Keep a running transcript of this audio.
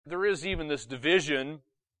There is even this division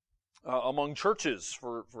among churches.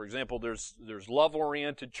 For example, there's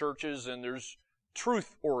love-oriented churches and there's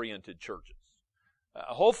truth-oriented churches.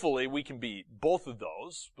 Hopefully we can be both of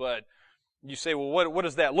those, but you say, well, what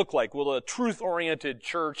does that look like? Well, a truth-oriented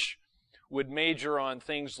church would major on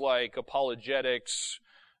things like apologetics,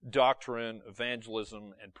 doctrine,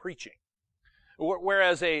 evangelism, and preaching.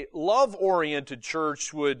 Whereas a love-oriented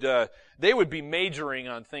church would be majoring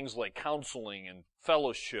on things like counseling and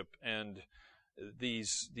fellowship and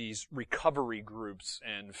these recovery groups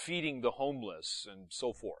and feeding the homeless and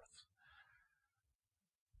so forth.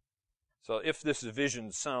 So if this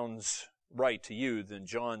division sounds right to you, then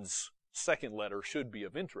John's second letter should be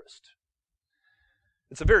of interest.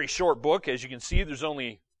 It's a very short book. As you can see, there's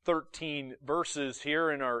only 13 verses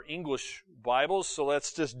here in our English Bibles, so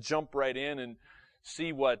let's just jump right in and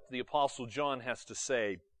see what the Apostle John has to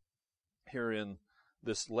say here in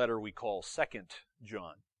this letter we call 2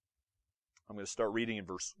 John. I'm going to start reading in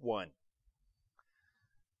verse 1.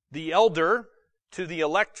 The elder to the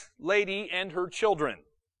elect lady and her children,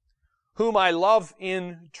 whom I love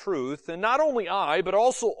in truth, and not only I, but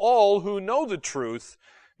also all who know the truth,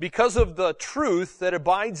 because of the truth that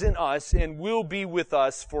abides in us and will be with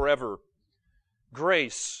us forever.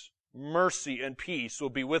 Grace, mercy, and peace will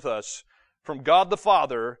be with us from God the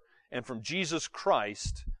Father and from Jesus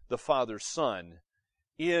Christ, the Father's Son,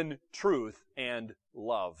 in truth and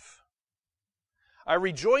love. I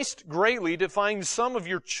rejoiced greatly to find some of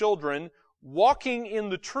your children walking in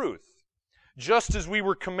the truth, just as we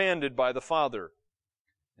were commanded by the Father.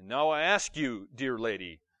 And now I ask you, dear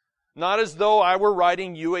lady, not as though I were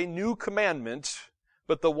writing you a new commandment,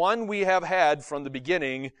 but the one we have had from the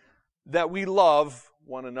beginning, that we love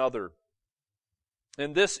one another.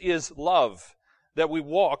 And this is love, that we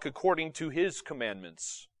walk according to His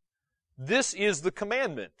commandments. This is the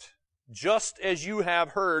commandment, just as you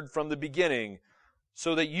have heard from the beginning,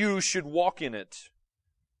 so that you should walk in it.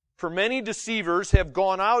 For many deceivers have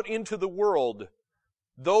gone out into the world,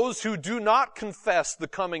 those who do not confess the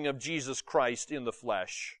coming of Jesus Christ in the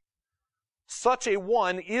flesh. Such a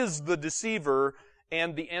one is the deceiver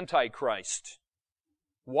and the Antichrist.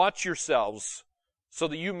 Watch yourselves, so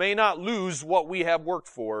that you may not lose what we have worked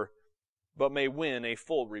for, but may win a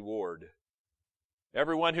full reward.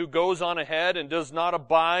 Everyone who goes on ahead and does not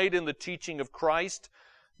abide in the teaching of Christ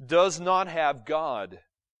does not have God.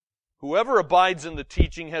 Whoever abides in the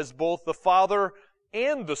teaching has both the Father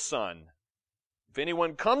and the Son. If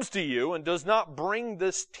anyone comes to you and does not bring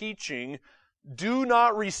this teaching, do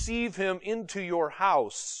not receive him into your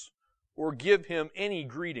house or give him any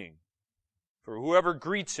greeting. For whoever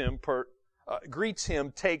greets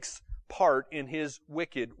him takes part in his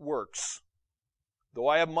wicked works. Though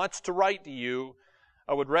I have much to write to you,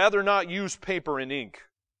 I would rather not use paper and ink.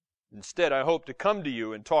 Instead, I hope to come to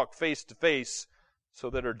you and talk face to face, so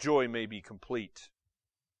that our joy may be complete.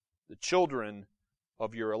 The children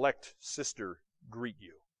of your elect sister greet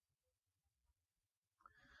you.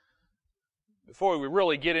 Before we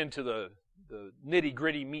really get into the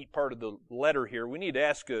nitty-gritty meat part of the letter here, we need to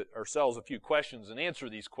ask ourselves a few questions and answer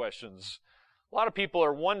these questions. A lot of people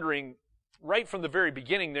are wondering, right from the very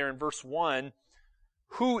beginning there in verse 1,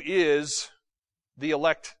 who is the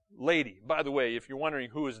elect lady? By the way, if you're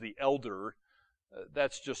wondering who is the elder,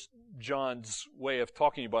 that's just John's way of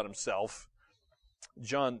talking about himself.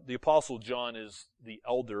 John, the Apostle John, is the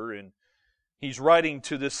elder, and he's writing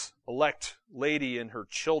to this elect lady and her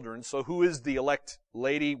children. So who is the elect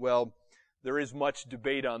lady? Well, there is much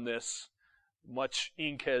debate on this. Much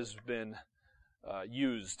ink has been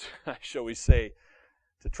used, shall we say,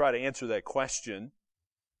 to try to answer that question.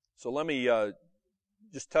 So let me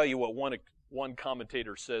just tell you what one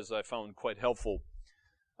commentator says I found quite helpful.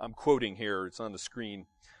 I'm quoting here, it's on the screen.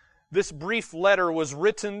 This brief letter was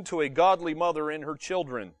written to a godly mother and her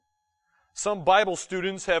children. Some Bible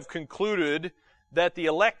students have concluded that the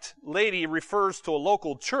elect lady refers to a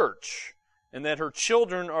local church and that her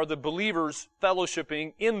children are the believers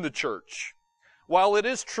fellowshipping in the church. While it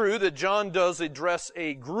is true that John does address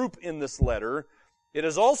a group in this letter, it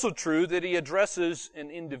is also true that he addresses an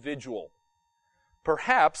individual.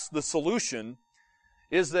 Perhaps the solution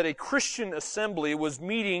is that a Christian assembly was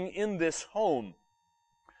meeting in this home,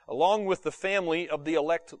 along with the family of the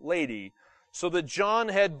elect lady, so that John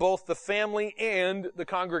had both the family and the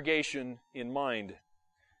congregation in mind.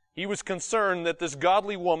 He was concerned that this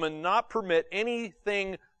godly woman not permit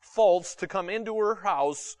anything false to come into her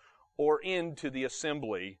house or into the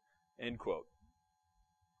assembly, end quote.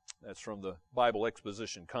 That's from the Bible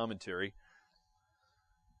Exposition Commentary.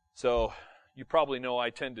 So, you probably know I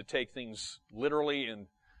tend to take things literally, and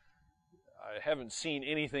I haven't seen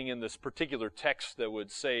anything in this particular text that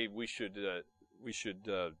would say we should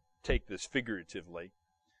take this figuratively.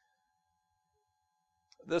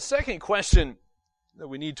 The second question that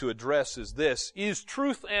we need to address is this: is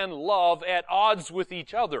truth and love at odds with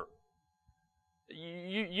each other?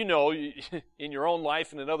 You know, in your own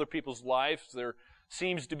life and in other people's lives, there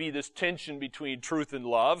seems to be this tension between truth and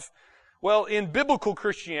love. Well, in biblical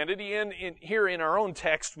Christianity and here in our own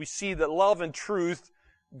text, we see that love and truth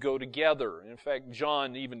go together. In fact,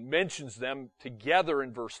 John even mentions them together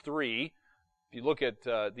in verse 3. If you look at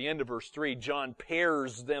the end of verse 3, John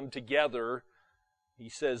pairs them together. He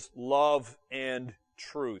says love and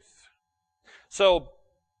truth. So,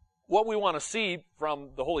 what we want to see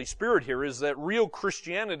from the Holy Spirit here is that real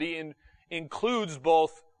Christianity includes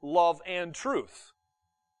both love and truth.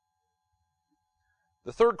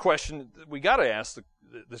 The third question we got to ask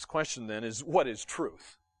this question then is, what is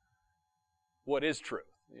truth? What is truth?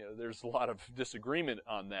 You know, there's a lot of disagreement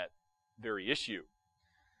on that very issue.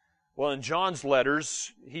 Well, in John's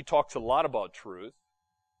letters, he talks a lot about truth.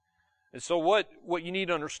 And so what you need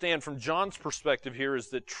to understand from John's perspective here is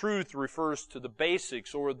that truth refers to the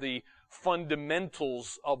basics or the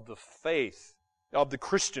fundamentals of the faith, of the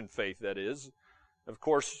Christian faith, that is. Of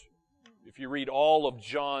course, if you read all of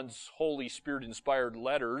John's Holy Spirit-inspired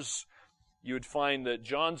letters, you would find that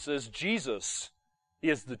John says Jesus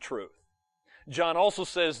is the truth. John also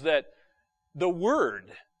says that the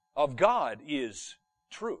Word of God is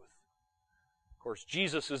truth. Of course,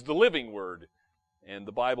 Jesus is the living Word, and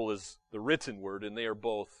the Bible is the written Word, and they are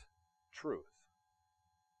both truth.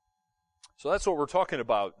 So that's what we're talking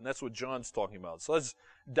about, and that's what John's talking about. So let's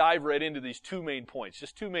dive right into these two main points.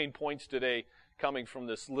 Just two main points today coming from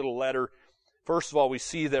this little letter. First of all, we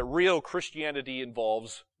see that real Christianity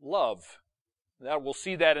involves love. Now, we'll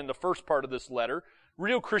see that in the first part of this letter.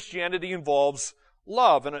 Real Christianity involves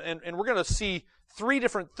love. And we're going to see three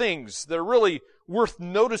different things that are really worth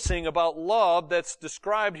noticing about love that's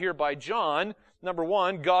described here by John. Number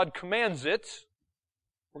one, God commands it.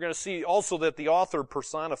 We're going to see also that the author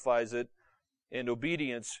personifies it, and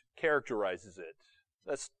obedience characterizes it.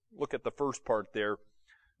 Let's look at the first part there.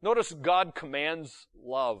 Notice God commands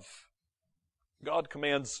love. God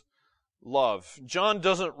commands love. John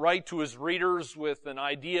doesn't write to his readers with an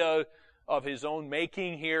idea of his own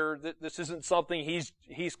making here. This isn't something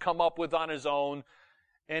he's come up with on his own.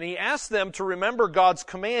 And he asks them to remember God's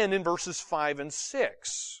command in verses 5 and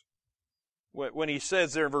 6. When he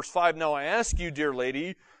says there in verse 5, "Now I ask you, dear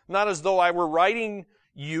lady, not as though I were writing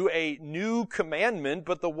you a new commandment,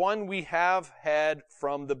 but the one we have had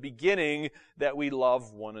from the beginning, that we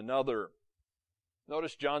love one another."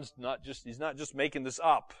 Notice John's he's not just making this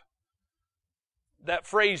up. That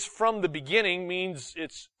phrase, "from the beginning," means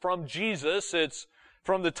it's from Jesus. It's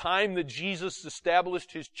from the time that Jesus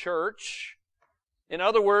established His church. In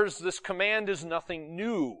other words, this command is nothing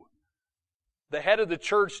new. The head of the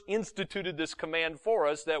church instituted this command for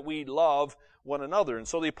us, that we love one another. And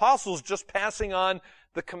so the apostles just passing on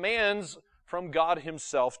the commands from God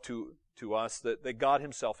Himself to us that God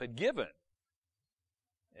Himself had given.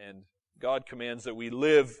 And God commands that we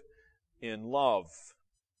live in love.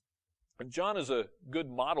 And John is a good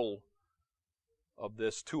model of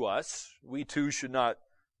this to us. We too should not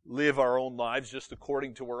live our own lives just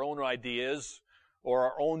according to our own ideas or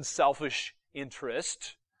our own selfish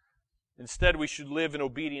interest. Instead, we should live in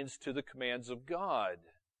obedience to the commands of God.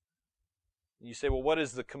 And you say, well, what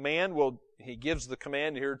is the command? Well, he gives the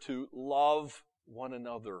command here to love one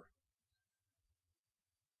another.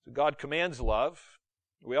 So God commands love.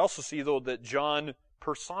 We also see, though, that John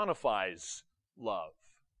personifies love.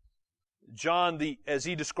 John, as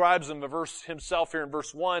he describes himself here in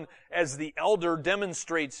verse 1, as the elder,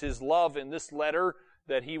 demonstrates his love in this letter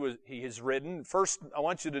that he has written. First, I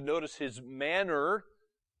want you to notice his manner.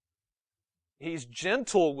 He's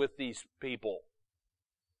gentle with these people.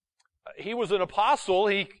 He was an apostle.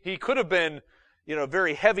 He could have been,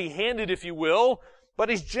 very heavy-handed, if you will, but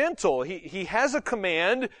he's gentle. He has a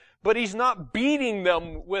command, but he's not beating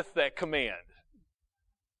them with that command.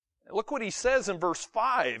 Look what he says in verse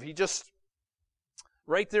 5.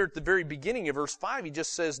 Right there at the very beginning of verse 5, he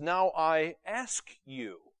just says, "Now I ask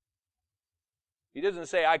you." He doesn't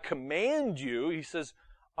say, "I command you." He says,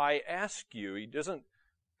 "I ask you." He doesn't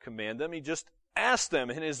command them. He just asks them,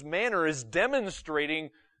 and his manner is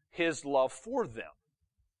demonstrating his love for them.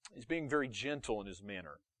 He's being very gentle in his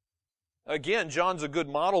manner. Again, John's a good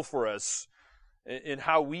model for us in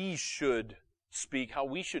how we should speak, how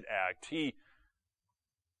we should act. He's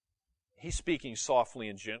speaking softly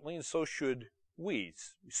and gently, and so should we. We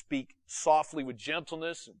speak softly with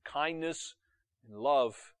gentleness and kindness and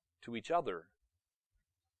love to each other.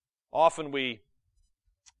 Often we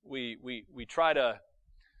try to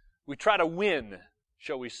win,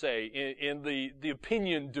 shall we say, in the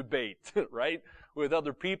opinion debate, right, with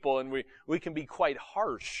other people, and we can be quite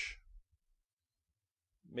harsh.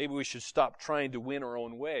 Maybe we should stop trying to win our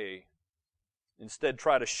own way. Instead,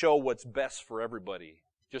 try to show what's best for everybody.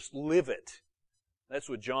 Just live it. That's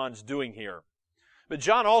what John's doing here. But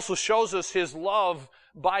John also shows us his love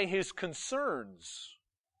by his concerns.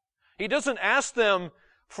 He doesn't ask them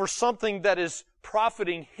for something that is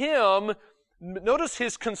profiting him. Notice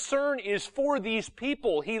his concern is for these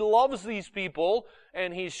people. He loves these people,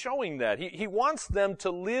 and he's showing that. He wants them to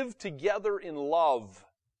live together in love.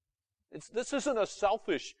 This isn't a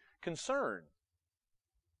selfish concern.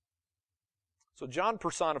 So John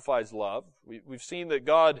personifies love. We've seen that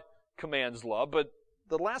God commands love, but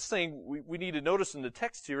the last thing we need to notice in the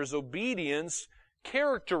text here is obedience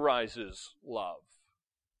characterizes love.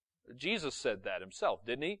 Jesus said that himself,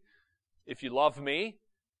 didn't he? If you love me,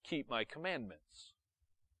 keep my commandments.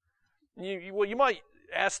 You might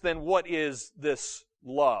ask then, what is this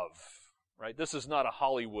love? Right? This is not a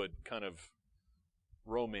Hollywood kind of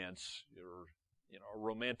romance or a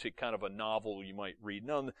romantic kind of a novel you might read.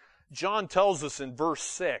 No, John tells us in verse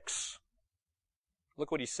 6.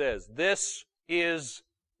 Look what he says. This is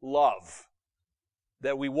love,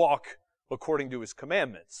 that we walk according to his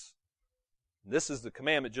commandments. This is the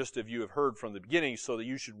commandment just as you have heard from the beginning, so that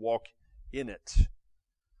you should walk in it.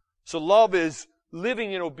 So love is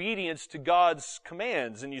living in obedience to God's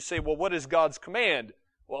commands. And you say, well, what is God's command?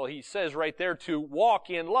 Well, he says right there to walk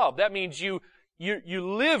in love. That means you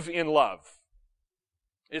live in love.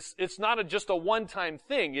 It's not just a one-time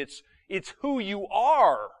thing. It's who you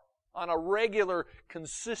are on a regular,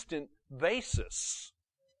 consistent basis.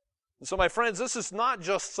 And so, my friends, this is not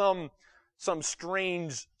just some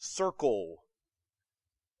strange circle.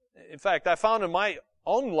 In fact, I found in my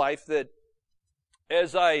own life that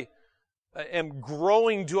as I am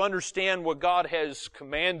growing to understand what God has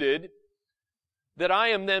commanded, that I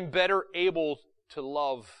am then better able to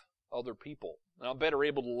love other people. And I'm better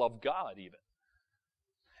able to love God even.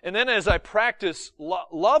 And then as I practice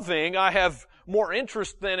loving, I have more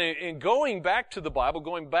interest than in going back to the Bible,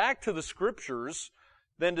 going back to the Scriptures,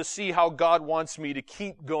 than to see how God wants me to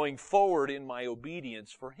keep going forward in my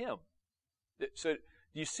obedience for Him. So,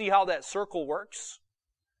 do you see how that circle works?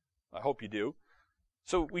 I hope you do.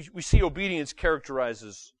 So we see obedience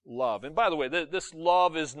characterizes love. And by the way, this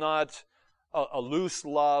love is not a loose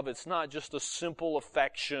love. It's not just a simple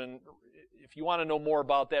affection. If you want to know more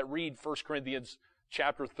about that, read 1 Corinthians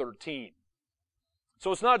chapter 13.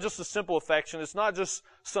 So it's not just a simple affection. It's not just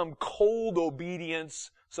some cold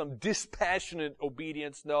obedience, some dispassionate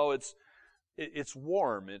obedience. No, it's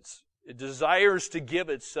warm. It desires to give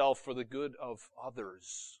itself for the good of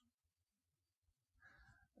others.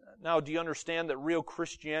 Now, do you understand that real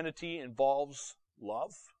Christianity involves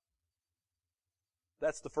love?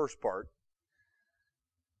 That's the first part.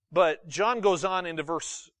 But John goes on into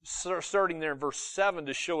starting there in verse 7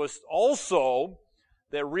 to show us also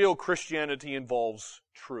that real Christianity involves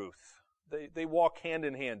truth. They walk hand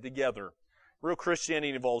in hand together. Real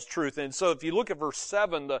Christianity involves truth. And so if you look at verse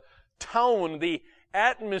 7, the tone, the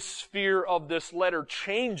atmosphere of this letter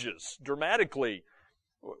changes dramatically.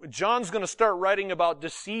 John's going to start writing about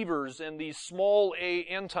deceivers and these small a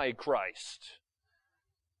antichrist.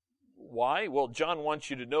 Why? Well, John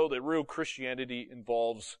wants you to know that real Christianity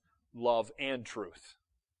involves love and truth.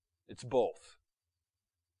 It's both.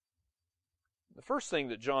 The first thing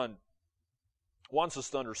that John wants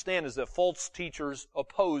us to understand is that false teachers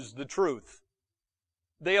oppose the truth.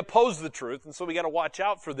 They oppose the truth, and so we got to watch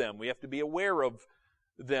out for them. We have to be aware of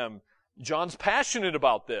them. John's passionate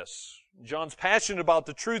about this. John's passionate about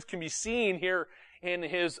the truth can be seen here in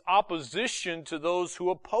his opposition to those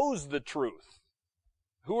who oppose the truth.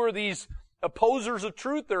 Who are these opposers of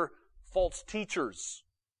truth? They're false teachers.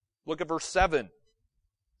 Look at verse 7.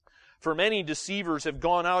 For many deceivers have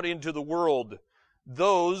gone out into the world,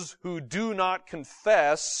 those who do not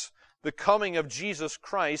confess the coming of Jesus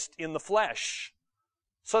Christ in the flesh.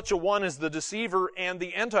 Such a one is the deceiver and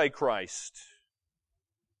the antichrist.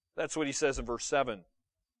 That's what he says in verse 7.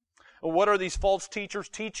 And what are these false teachers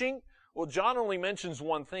teaching? Well, John only mentions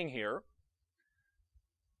one thing here,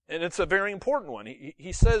 and it's a very important one.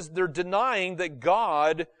 He says they're denying that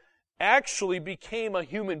God actually became a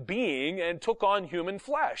human being and took on human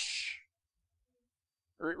flesh.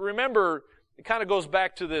 Remember, it kind of goes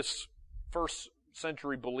back to this first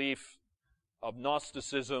century belief of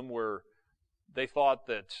Gnosticism where they thought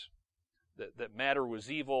that matter was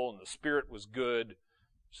evil and the spirit was good.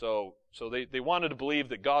 So they wanted to believe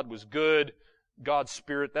that God was good, God's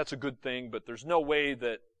spirit, that's a good thing, but there's no way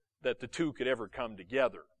that that the two could ever come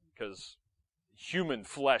together, because human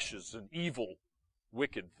flesh is an evil,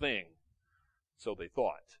 wicked thing. So they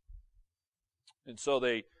thought. And so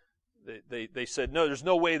they said, no, there's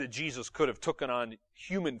no way that Jesus could have taken on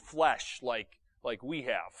human flesh like we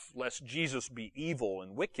have, lest Jesus be evil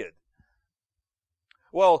and wicked.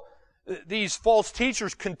 Well, these false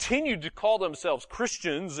teachers continued to call themselves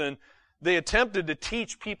Christians, and they attempted to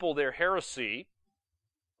teach people their heresy.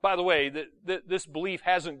 By the way, this belief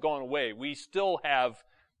hasn't gone away. We still have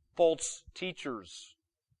false teachers,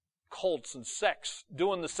 cults, and sects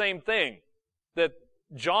doing the same thing that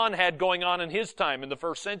John had going on in his time in the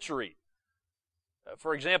first century.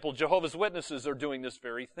 For example, Jehovah's Witnesses are doing this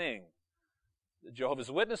very thing. The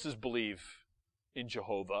Jehovah's Witnesses believe in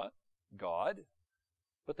Jehovah, God,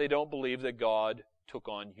 but they don't believe that God took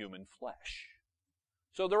on human flesh.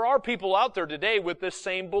 So there are people out there today with this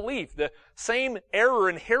same belief. The same error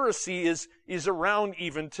and heresy is around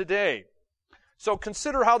even today. So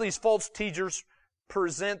consider how these false teachers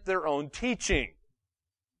present their own teaching.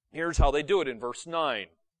 Here's how they do it in verse 9.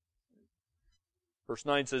 Verse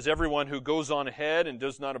 9 says, everyone who goes on ahead and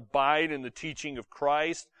does not abide in the teaching of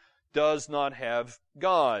Christ does not have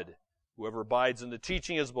God. Whoever abides in the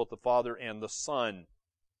teaching is both the Father and the Son.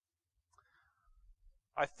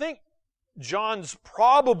 I think John's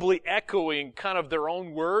probably echoing kind of their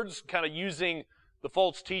own words, kind of using the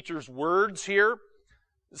false teachers' words here,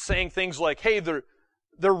 saying things like, hey, they're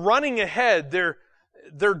running ahead,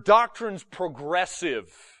 their doctrine's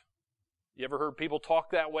progressive. You ever heard people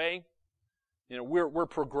talk that way? You know, we're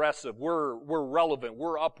progressive, we're relevant,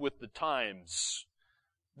 we're up with the times.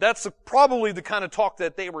 That's probably the kind of talk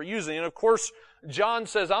that they were using. And of course, John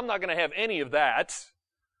says, I'm not going to have any of that.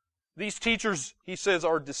 These teachers, he says,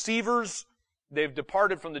 are deceivers. They've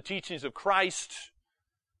departed from the teachings of Christ.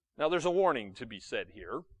 Now there's a warning to be said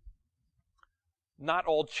here. Not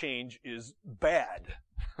all change is bad.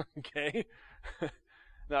 Okay?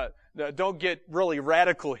 Now, don't get really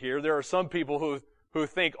radical here. There are some people who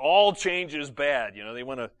think all change is bad. You know, they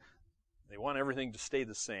want everything to stay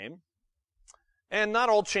the same. And not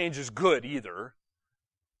all change is good either.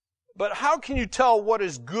 But how can you tell what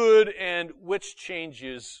is good and which change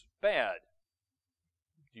is bad?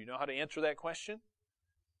 Do you know how to answer that question?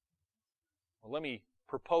 Well, let me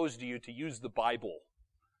propose to you to use the Bible.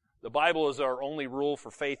 The Bible is our only rule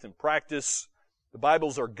for faith and practice. The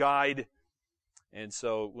Bible's our guide. And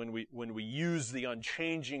so when we use the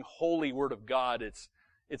unchanging, holy Word of God,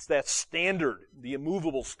 it's that standard, the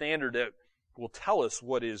immovable standard that will tell us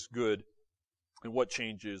what is good and what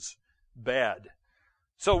change is bad.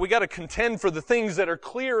 So we got to contend for the things that are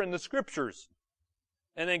clear in the Scriptures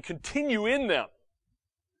and then continue in them.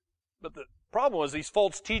 But the problem was these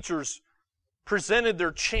false teachers presented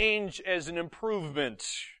their change as an improvement.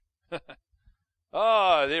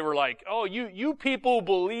 They were like, you people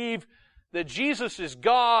believe that Jesus is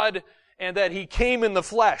God and that He came in the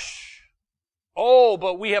flesh. Oh,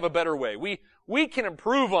 but we have a better way. We can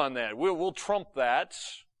improve on that. We'll trump that.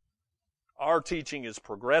 Our teaching is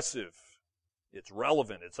progressive. It's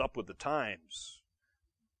relevant. It's up with the times.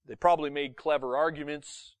 They probably made clever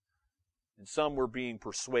arguments, and some were being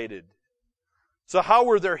persuaded. So how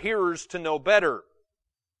were their hearers to know better?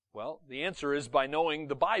 Well, the answer is by knowing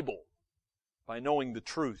the Bible, by knowing the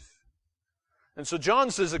truth. And so John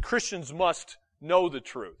says that Christians must know the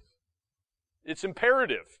truth. It's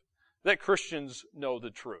imperative that Christians know the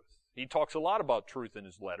truth. He talks a lot about truth in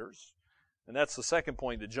his letters, and that's the second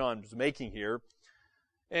point that John is making here.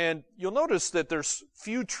 And you'll notice that there's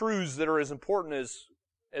few truths that are as important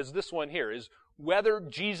as this one here, is whether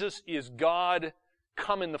Jesus is God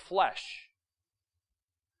come in the flesh.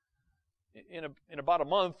 In about a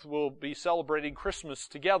month, we'll be celebrating Christmas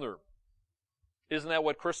together. Isn't that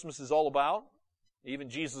what Christmas is all about? Even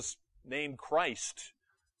Jesus' name Christ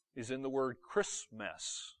is in the word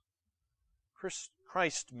Christmas.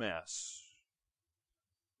 Christmas.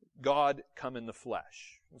 God come in the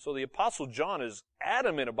flesh. And so the Apostle John is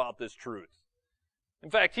adamant about this truth. In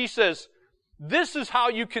fact, he says, this is how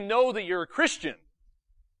you can know that you're a Christian.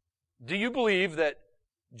 Do you believe that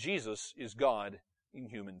Jesus is God in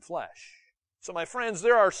human flesh? So my friends,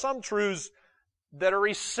 there are some truths that are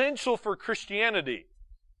essential for Christianity.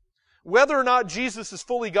 Whether or not Jesus is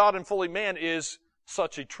fully God and fully man is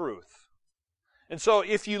such a truth. And so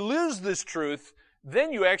if you lose this truth,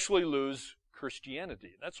 then you actually lose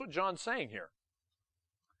Christianity. That's what John's saying here.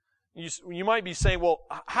 You might be saying, well,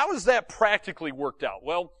 how is that practically worked out?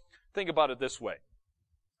 Well, think about it this way.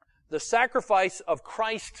 The sacrifice of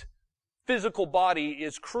Christ's physical body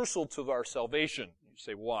is crucial to our salvation. You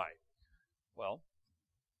say, why? Well,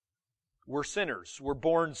 we're sinners. We're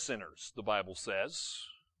born sinners, the Bible says.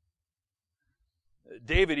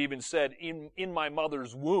 David even said, in my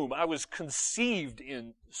mother's womb, I was conceived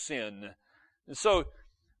in sin. And so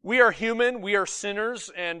we are human, we are sinners,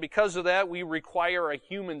 and because of that, we require a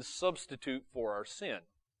human substitute for our sin.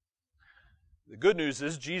 The good news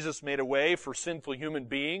is Jesus made a way for sinful human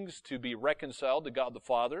beings to be reconciled to God the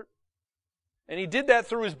Father. And He did that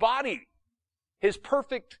through His body, His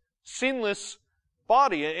perfect, sinless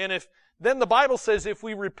body. And then the Bible says if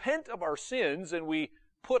we repent of our sins and we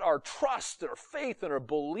put our trust, our faith, and our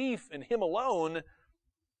belief in Him alone,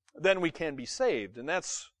 then we can be saved. And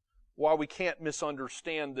that's why we can't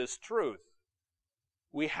misunderstand this truth.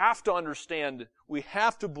 We have to understand, we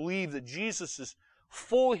have to believe that Jesus is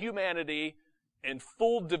full humanity and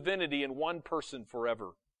full divinity in one person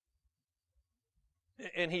forever.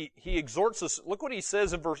 And he exhorts us. Look what he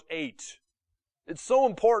says in verse 8. It's so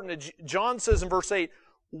important that John says in verse 8,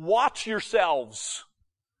 watch yourselves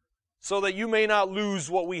so that you may not lose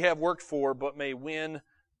what we have worked for, but may win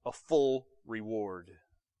a full reward.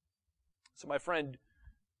 So my friend,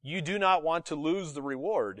 you do not want to lose the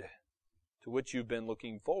reward to which you've been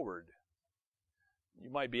looking forward. You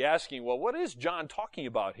might be asking, well, what is John talking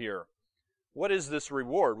about here? What is this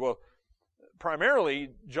reward? Well, primarily,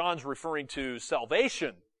 John's referring to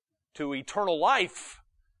salvation, to eternal life.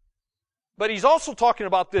 But he's also talking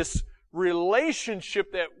about this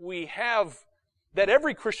relationship that we have, that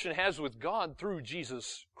every Christian has with God through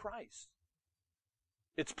Jesus Christ.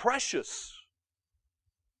 It's precious.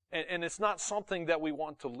 And it's not something that we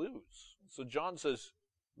want to lose. So John says,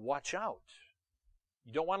 watch out.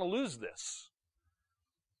 You don't want to lose this.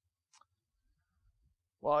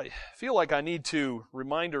 Well, I feel like I need to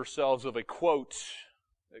remind ourselves of a quote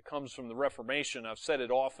that comes from the Reformation. I've said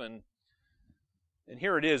it often. And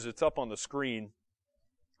here it is. It's up on the screen.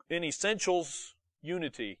 In essentials,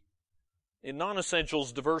 unity. In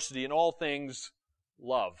non-essentials, diversity. In all things,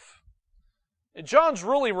 love. And John's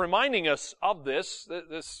really reminding us of this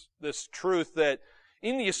truth that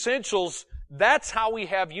in the essentials, that's how we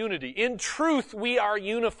have unity. In truth, we are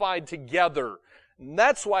unified together. And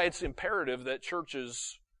that's why it's imperative that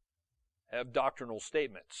churches have doctrinal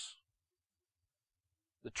statements.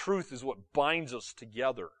 The truth is what binds us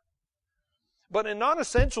together. But in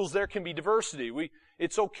non-essentials, there can be diversity.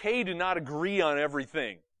 It's okay to not agree on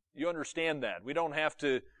everything. You understand that. We don't have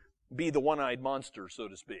to be the one-eyed monster, so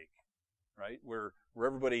to speak. Right? Where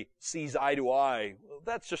everybody sees eye to eye. Well,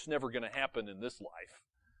 that's just never going to happen in this life.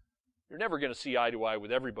 You're never going to see eye to eye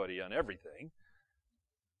with everybody on everything.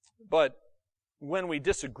 But when we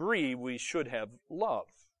disagree, we should have love.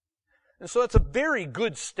 And so that's a very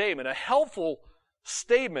good statement, a helpful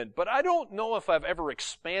statement, but I don't know if I've ever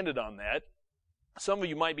expanded on that. Some of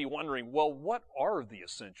you might be wondering, well, what are the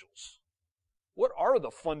essentials? What are the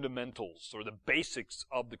fundamentals or the basics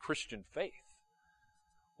of the Christian faith?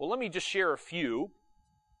 Well, let me just share a few.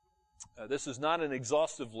 This is not an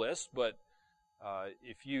exhaustive list, but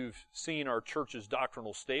if you've seen our church's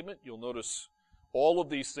doctrinal statement, you'll notice all of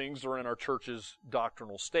these things are in our church's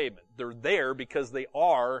doctrinal statement. They're there because they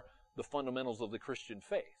are the fundamentals of the Christian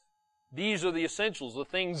faith. These are the essentials, the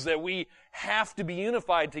things that we have to be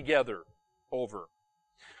unified together over.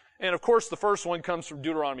 And of course, the first one comes from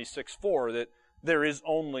Deuteronomy 6:4, that there is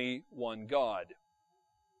only one God.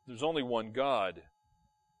 There's only one God.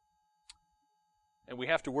 And we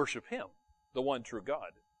have to worship Him, the one true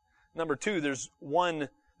God. Number two, there's one,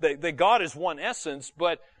 that God is one essence,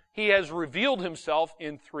 but He has revealed Himself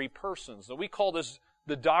in three persons. Now, we call this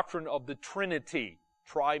the doctrine of the Trinity.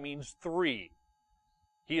 Tri means three.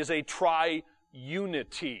 He is a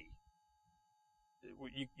tri-unity.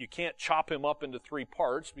 You can't chop Him up into three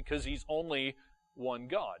parts because He's only one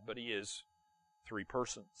God, but He is three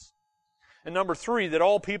persons. And number three, that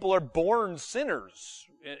all people are born sinners.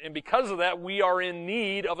 And because of that, we are in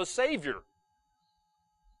need of a Savior.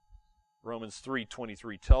 Romans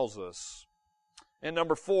 3:23 tells us. And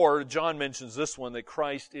number four, John mentions this one, that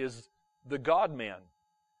Christ is the God-man.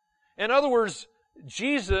 In other words,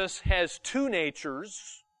 Jesus has two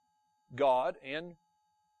natures, God and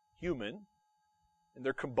human, and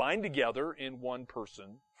they're combined together in one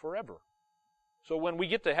person forever. So when we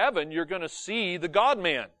get to heaven, you're going to see the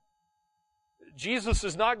God-man. Jesus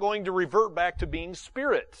is not going to revert back to being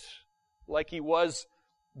spirit like He was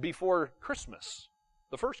before Christmas,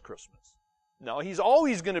 the first Christmas. No, He's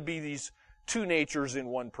always going to be these two natures in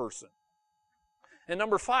one person. And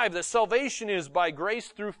number five, that salvation is by grace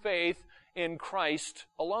through faith in Christ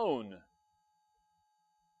alone.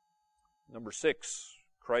 Number six,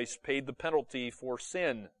 Christ paid the penalty for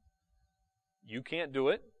sin. You can't do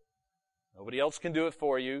it. Nobody else can do it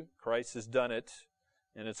for you. Christ has done it,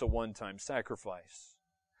 and it's a one-time sacrifice.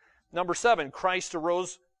 Number seven, Christ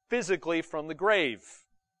arose physically from the grave.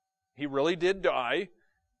 He really did die,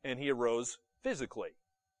 and he arose physically,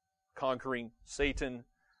 conquering Satan,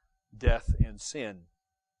 death, and sin.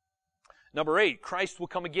 Number 8, Christ will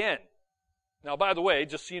come again. Now, by the way,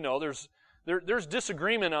 just so you know, there's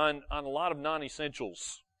disagreement on a lot of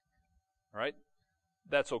non-essentials. All right?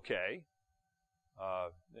 That's okay.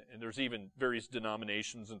 And there's even various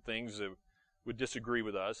denominations and things that would disagree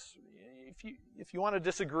with us. If you want to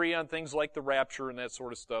disagree on things like the rapture and that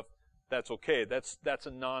sort of stuff, that's okay. That's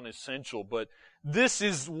a non-essential. But this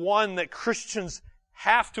is one that Christians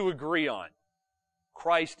have to agree on.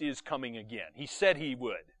 Christ is coming again. He said He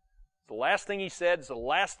would. It's the last thing He said. It's the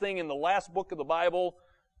last thing in the last book of the Bible.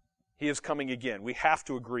 He is coming again. We have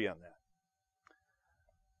to agree on that.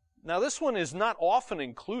 Now, this one is not often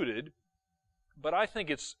included, but I think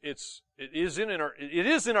it is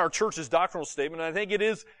in our church's doctrinal statement, and I think it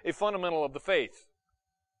is a fundamental of the faith.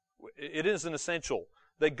 It is an essential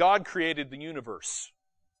that God created the universe.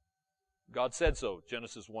 God said so,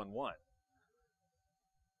 Genesis 1:1.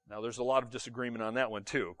 Now, there's a lot of disagreement on that one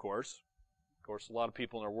too, of course. Of course, a lot of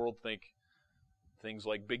people in our world think things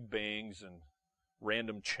like Big Bangs and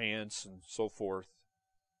random chance and so forth,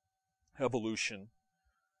 evolution.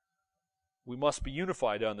 We must be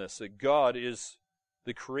unified on this, that God is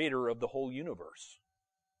the creator of the whole universe.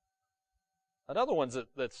 Another one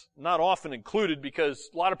that's not often included because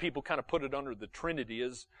a lot of people kind of put it under the Trinity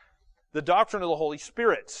is the doctrine of the Holy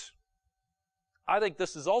Spirit. I think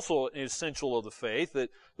this is also an essential of the faith, that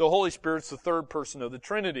the Holy Spirit's the third person of the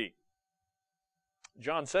Trinity.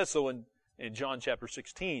 John says so in John chapter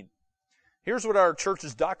 16. Here's what our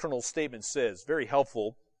church's doctrinal statement says. Very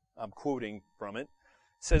helpful. I'm quoting from it.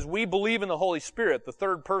 It says, "We believe in the Holy Spirit, the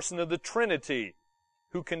third person of the Trinity,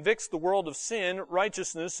 who convicts the world of sin,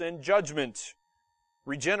 righteousness, and judgment,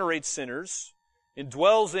 regenerates sinners,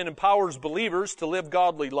 indwells and empowers believers to live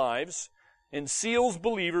godly lives, and seals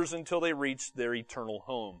believers until they reach their eternal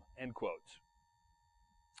home." End quote.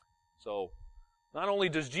 So, not only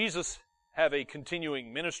does Jesus have a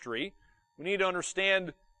continuing ministry, we need to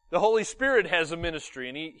understand the Holy Spirit has a ministry,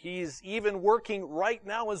 and He's even working right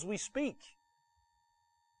now as we speak.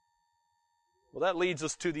 Well, that leads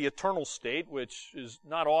us to the eternal state, which is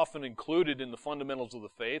not often included in the fundamentals of the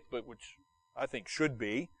faith, but which I think should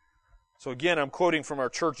be. So again, I'm quoting from our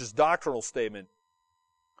church's doctrinal statement.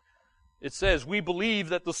 It says, "We believe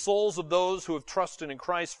that the souls of those who have trusted in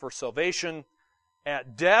Christ for salvation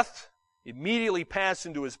at death immediately pass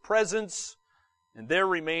into His presence and there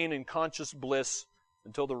remain in conscious bliss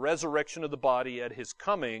until the resurrection of the body at His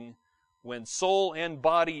coming, when soul and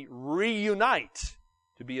body reunite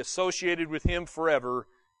to be associated with Him forever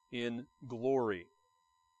in glory."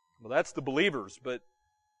 Well, that's the believers, but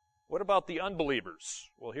what about the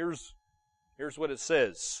unbelievers? Well, here's what it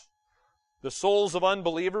says. "The souls of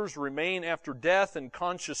unbelievers remain after death in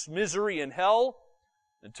conscious misery in hell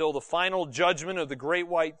until the final judgment of the great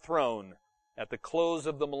white throne at the close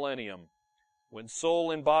of the millennium, when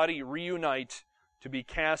soul and body reunite to be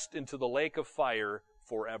cast into the lake of fire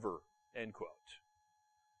forever." End quote.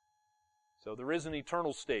 So there is an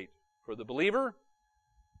eternal state for the believer,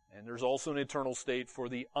 and there's also an eternal state for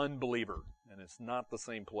the unbeliever, and it's not the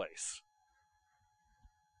same place.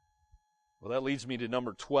 Well, that leads me to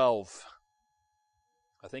number 12.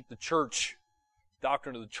 I think the church,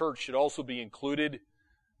 doctrine of the church, should also be included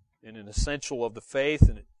in an essential of the faith,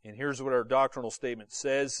 and here's what our doctrinal statement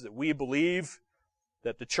says, that we believe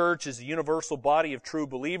that the church is a universal body of true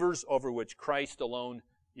believers over which Christ alone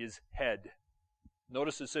is head.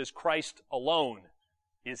 Notice it says Christ alone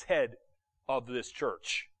is head of this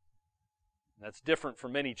church. That's different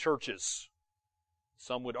from many churches.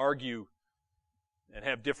 Some would argue and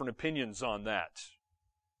have different opinions on that.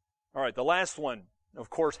 All right, the last one, of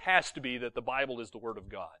course, has to be that the Bible is the Word of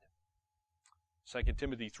God. 2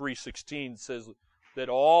 Timothy 3:16 says that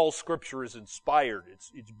all Scripture is inspired.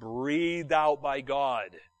 It's breathed out by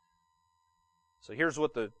God. So here's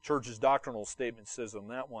what the church's doctrinal statement says on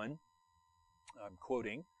that one. I'm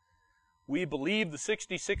quoting, "We believe the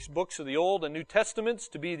 66 books of the Old and New Testaments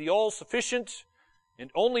to be the all-sufficient and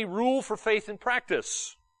only rule for faith and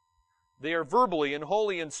practice. They are verbally and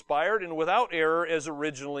wholly inspired and without error as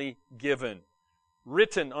originally given,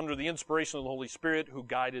 written under the inspiration of the Holy Spirit who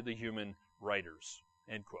guided the human writers."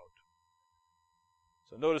 End quote.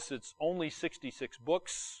 So notice it's only 66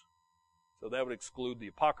 books, so that would exclude the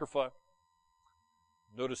Apocrypha.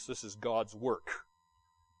 Notice this is God's work.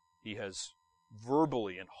 He has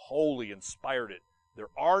verbally and wholly inspired it. There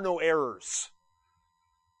are no errors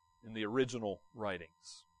in the original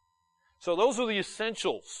writings. So those are the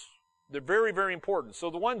essentials. They're very, very important. So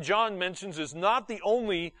the one John mentions is not the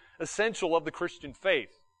only essential of the Christian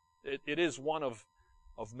faith. It is one of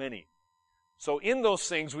many. So in those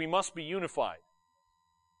things, we must be unified.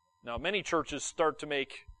 Now, many churches start to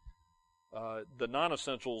make the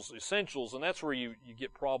non-essentials essentials, and that's where you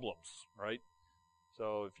get problems, right?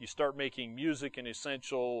 So if you start making music an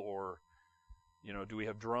essential, or, do we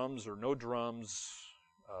have drums or no drums?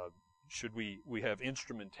 Should we have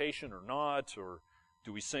instrumentation or not? Or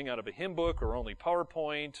do we sing out of a hymn book or only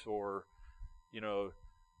PowerPoint? Or,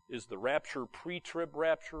 is the rapture pre-trib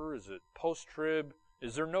rapture? Is it post-trib?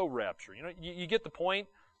 Is there no rapture? You get the point.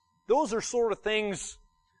 Those are sort of things,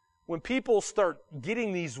 when people start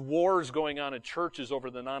getting these wars going on in churches over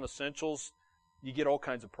the non-essentials, you get all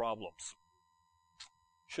kinds of problems.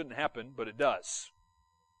 Shouldn't happen, but it does.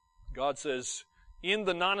 God says, in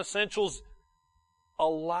the non-essentials,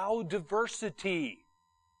 allow diversity.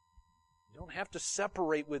 You don't have to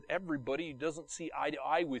separate with everybody who doesn't see eye to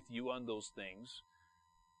eye with you on those things,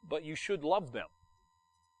 but you should love them.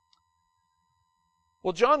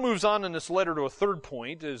 Well, John moves on in this letter to a third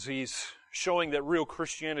point as he's showing that real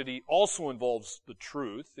Christianity also involves the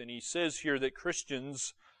truth, and he says here that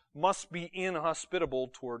Christians must be inhospitable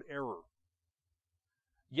toward error.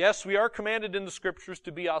 Yes, we are commanded in the Scriptures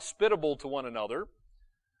to be hospitable to one another,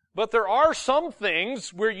 but there are some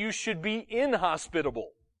things where you should be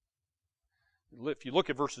inhospitable. If you look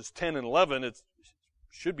at verses 10 and 11, it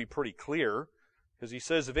should be pretty clear, because he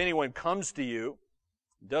says, if anyone comes to you,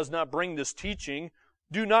 does not bring this teaching,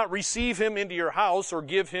 do not receive him into your house or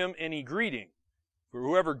give him any greeting. For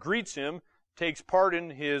whoever greets him takes part in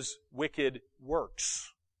his wicked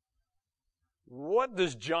works. What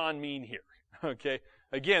does John mean here? Okay.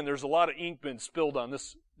 Again, there's a lot of ink been spilled on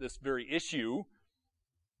this very issue.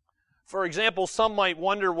 For example, some might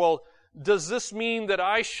wonder, well, does this mean that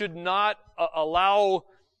I should not allow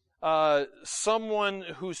someone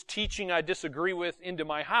whose teaching I disagree with into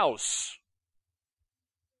my house?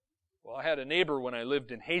 Well, I had a neighbor when I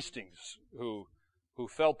lived in Hastings who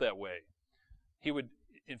felt that way.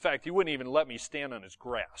 In fact, he wouldn't even let me stand on his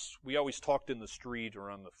grass. We always talked in the street or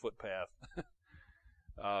on the footpath.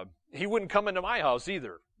 He wouldn't come into my house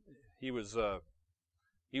either. He was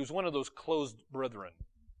one of those closed brethren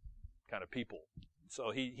kind of people. So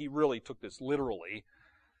he really took this literally.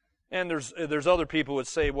 And there's other people who would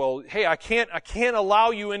say, well, hey, I can't allow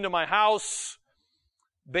you into my house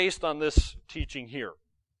based on this teaching here.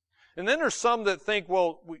 And then there's some that think,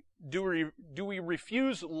 well, do we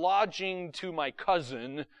refuse lodging to my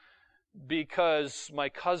cousin because my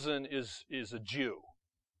cousin is a Jew?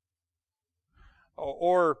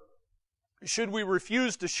 Or should we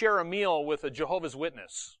refuse to share a meal with a Jehovah's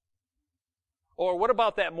Witness? Or what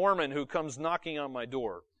about that Mormon who comes knocking on my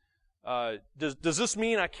door? Does this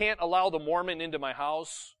mean I can't allow the Mormon into my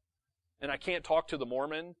house and I can't talk to the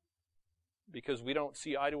Mormon because we don't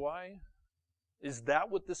see eye to eye? Is that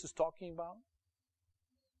what this is talking about?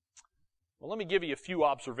 Well, let me give you a few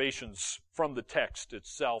observations from the text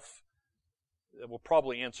itself that will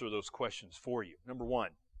probably answer those questions for you. Number one,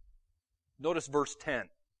 notice verse 10.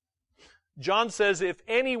 John says, if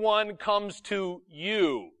anyone comes to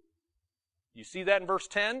you. You see that in verse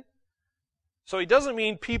 10? So he doesn't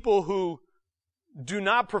mean people who do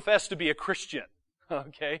not profess to be a Christian.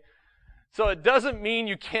 Okay? So it doesn't mean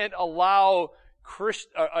you can't allow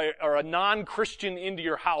or a non-Christian into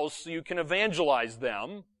your house so you can evangelize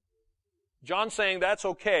them. John's saying that's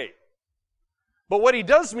okay. But what he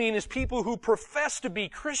does mean is people who profess to be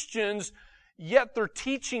Christians, yet they're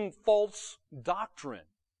teaching false doctrine.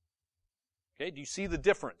 Okay, do you see the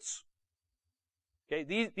difference?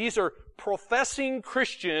 Okay, these are professing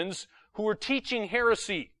Christians who are teaching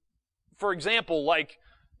heresy. For example, like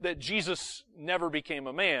that Jesus never became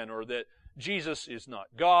a man, or that Jesus is not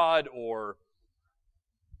God, or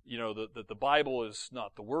that the Bible is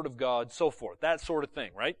not the Word of God, so forth. That sort of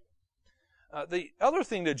thing, right? The other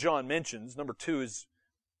thing that John mentions, number 2, is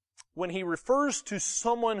when he refers to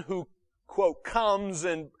someone who, quote, comes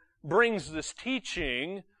and brings this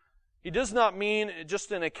teaching, he does not mean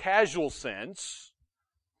just in a casual sense.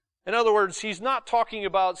 In other words, he's not talking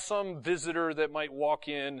about some visitor that might walk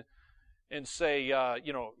in and say,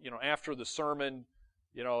 after the sermon,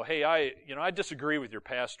 hey, I disagree with your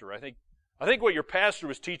pastor. I think what your pastor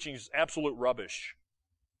was teaching is absolute rubbish.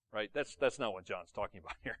 Right? That's not what John's talking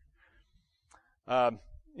about here.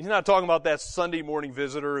 He's not talking about that Sunday morning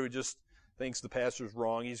visitor who just thinks the pastor's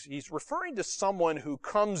wrong. He's referring to someone who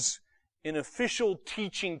comes in official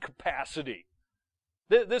teaching capacity.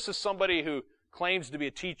 This is somebody who claims to be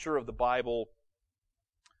a teacher of the Bible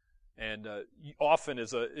and often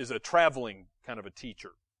is a traveling kind of a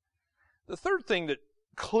teacher. The third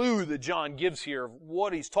clue that John gives here of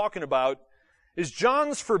what he's talking about is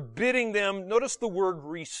John's forbidding them, notice the word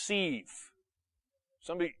receive.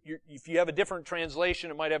 If you have a different translation,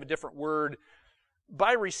 it might have a different word.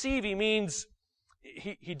 By receive, he means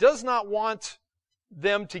he does not want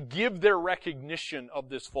them to give their recognition of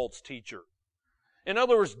this false teacher. In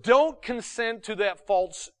other words, don't consent to that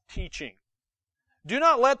false teaching. Do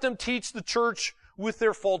not let them teach the church with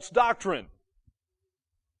their false doctrine.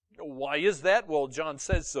 Why is that? Well, John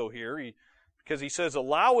says so here, because he says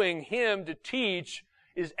allowing him to teach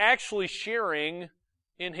is actually sharing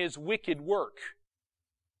in his wicked work.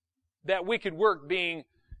 That wicked work being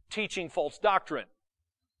teaching false doctrine.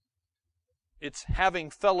 It's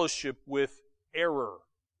having fellowship with error.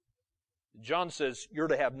 John says you're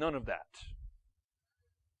to have none of that.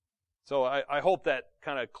 So I hope that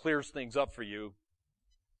kind of clears things up for you.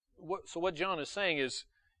 So what John is saying is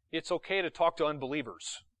it's okay to talk to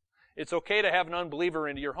unbelievers. It's okay to have an unbeliever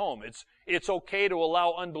into your home. It's okay to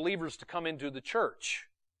allow unbelievers to come into the church,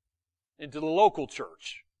 into the local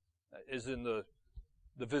church, as in the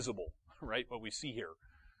visible, right? What we see here,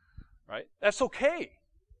 right? That's okay.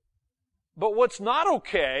 But what's not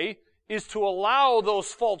okay is to allow those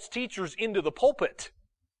false teachers into the pulpit.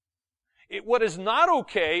 What is not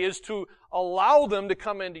okay is to allow them to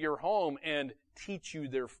come into your home and teach you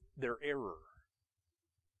their error.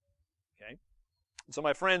 Okay? So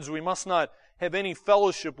my friends, we must not have any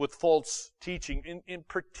fellowship with false teaching, in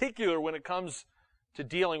particular when it comes to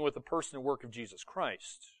dealing with the person and work of Jesus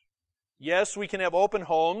Christ. Yes, we can have open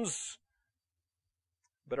homes,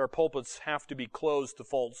 but our pulpits have to be closed to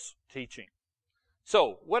false teaching.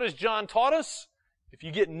 So, what has John taught us? If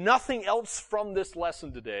you get nothing else from this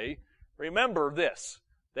lesson today, remember this,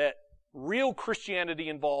 that real Christianity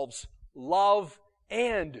involves love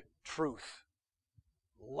and truth.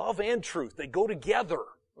 Love and truth, they go together,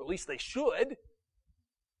 or at least they should.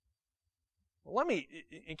 Let me,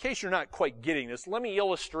 in case you're not quite getting this, let me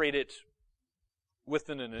illustrate it with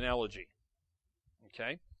an analogy.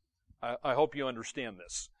 Okay? I hope you understand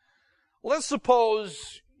this. Let's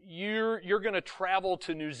suppose you're going to travel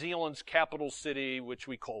to New Zealand's capital city, which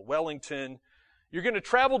we call Wellington. You're going to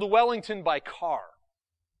travel to Wellington by car.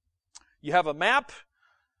 You have a map.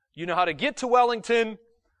 You know how to get to Wellington,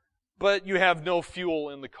 but you have no fuel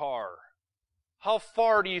in the car. How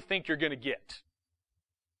far do you think you're going to get?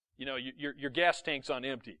 You know, your gas tank's on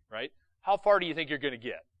empty, right? How far do you think you're going to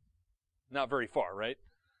get? Not very far, right?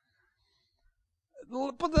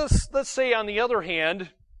 But let's say, on the other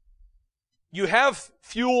hand, you have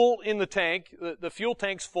fuel in the tank. The fuel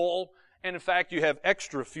tank's full, and in fact, you have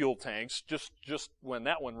extra fuel tanks just when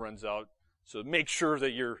that one runs out. So make sure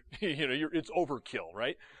that it's overkill,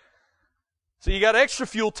 right? So you got extra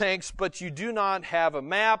fuel tanks, but you do not have a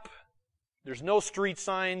map. There's no street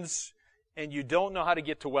signs, and you don't know how to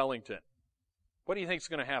get to Wellington. What do you think is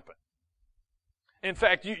going to happen? In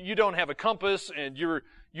fact, you don't have a compass, and you're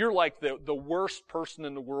like the worst person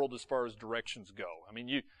in the world as far as directions go. I mean,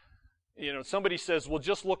 you know, somebody says, well,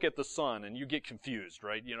 just look at the sun, and you get confused,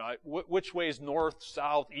 right? You know, which way is north,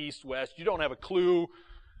 south, east, west? You don't have a clue.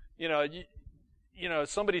 You know,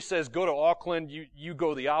 somebody says, go to Auckland, you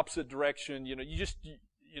go the opposite direction. You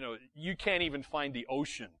know, you can't even find the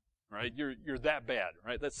ocean, right? You're that bad,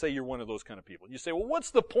 right? Let's say you're one of those kind of people. You say, well,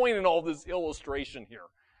 what's the point in all this illustration here?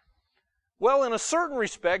 Well, in a certain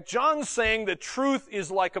respect, John's saying that truth is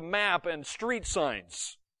like a map and street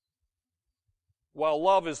signs, while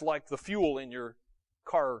love is like the fuel in your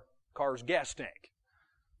car's gas tank.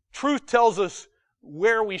 Truth tells us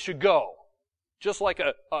where we should go, just like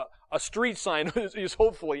a street sign is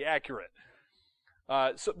hopefully accurate.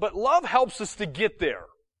 But love helps us to get there.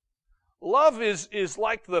 Love is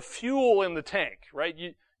like the fuel in the tank, right?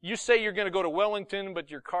 You say you're going to go to Wellington, but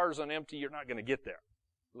your car's on empty, you're not going to get there.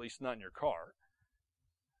 At least not in your car.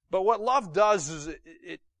 But what love does is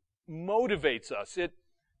it motivates us. It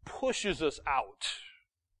pushes us out.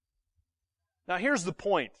 Now here's the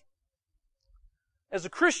point. As a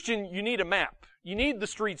Christian, you need a map. You need the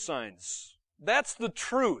street signs. That's the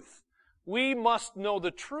truth. We must know the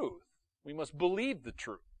truth. We must believe the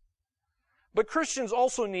truth. But Christians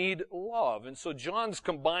also need love. And so John's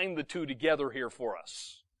combined the two together here for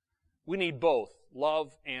us. We need both,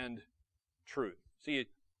 love and truth. See,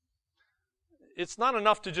 it's not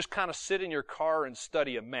enough to just kind of sit in your car and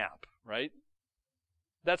study a map, right?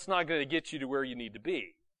 That's not going to get you to where you need to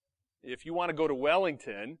be. If you want to go to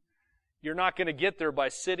Wellington, you're not going to get there by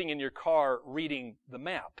sitting in your car reading the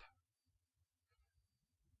map.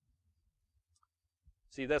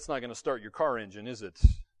 See, that's not going to start your car engine, is it?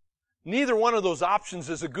 Neither one of those options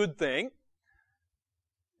is a good thing.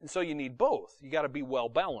 And so you need both. You got to be well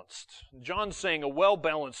balanced. John's saying a well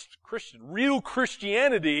balanced Christian, real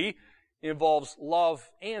Christianity, involves love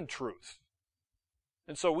and truth.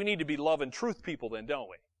 And so we need to be love and truth people then, don't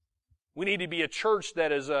we? We need to be a church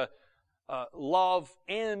that is a love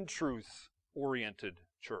and truth-oriented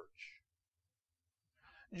church.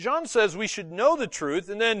 John says we should know the truth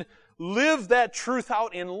and then live that truth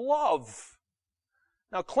out in love.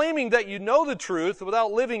 Now, claiming that you know the truth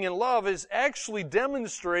without living in love is actually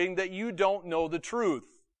demonstrating that you don't know the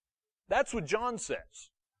truth. That's what John says.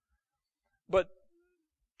 But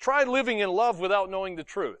try living in love without knowing the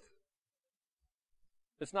truth.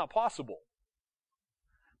 It's not possible.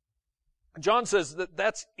 John says that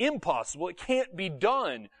that's impossible. It can't be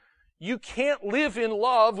done. You can't live in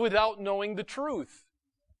love without knowing the truth.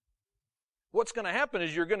 What's going to happen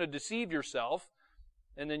is you're going to deceive yourself,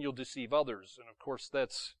 and then you'll deceive others. And of course,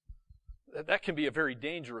 that can be a very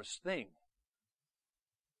dangerous thing.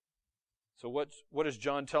 So what is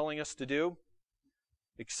John telling us to do?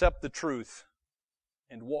 Accept the truth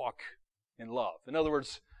and walk in love. In other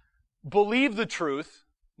words, believe the truth,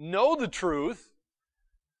 know the truth,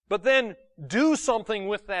 but then do something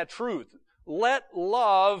with that truth. Let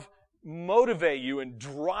love motivate you and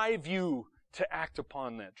drive you to act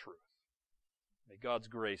upon that truth. May God's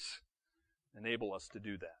grace enable us to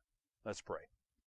do that. Let's pray.